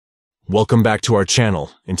Welcome back to our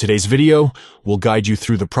channel. In today's video, we'll guide you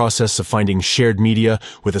through the process of finding shared media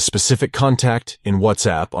with a specific contact in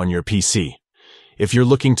WhatsApp on your PC. If you're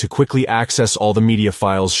looking to quickly access all the media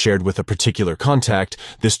files shared with a particular contact,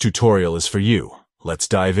 this tutorial is for you. Let's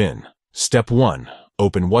dive in. Step 1.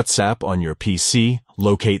 Open WhatsApp on your PC,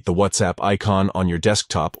 locate the WhatsApp icon on your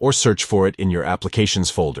desktop, or search for it in your Applications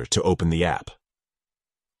folder to open the app.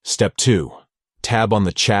 Step 2. Tab on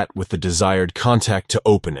the chat with the desired contact to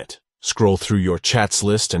open it. Scroll through your chats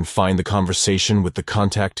list and find the conversation with the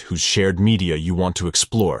contact whose shared media you want to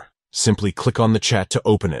explore. Simply click on the chat to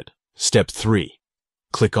open it. Step 3.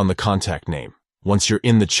 Click on the contact name. Once you're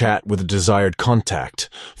in the chat with a desired contact,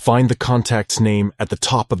 find the contact's name at the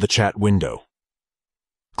top of the chat window.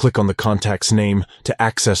 Click on the contact's name to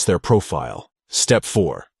access their profile. Step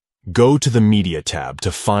 4. Go to the Media tab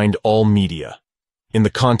to find all media. In the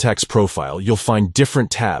contact's profile, you'll find different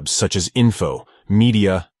tabs such as Info,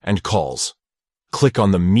 Media, and Calls. Click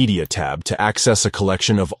on the Media tab to access a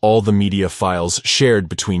collection of all the media files shared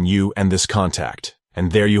between you and this contact.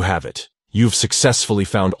 And there you have it. You've successfully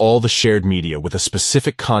found all the shared media with a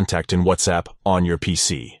specific contact in WhatsApp on your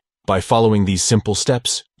PC. By following these simple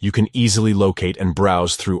steps, you can easily locate and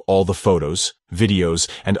browse through all the photos, videos,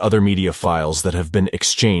 and other media files that have been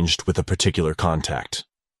exchanged with a particular contact.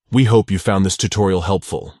 We hope you found this tutorial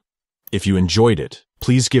helpful. If you enjoyed it,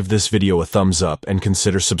 please give this video a thumbs up and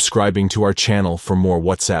consider subscribing to our channel for more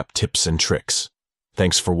WhatsApp tips and tricks.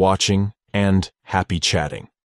 Thanks for watching, and happy chatting.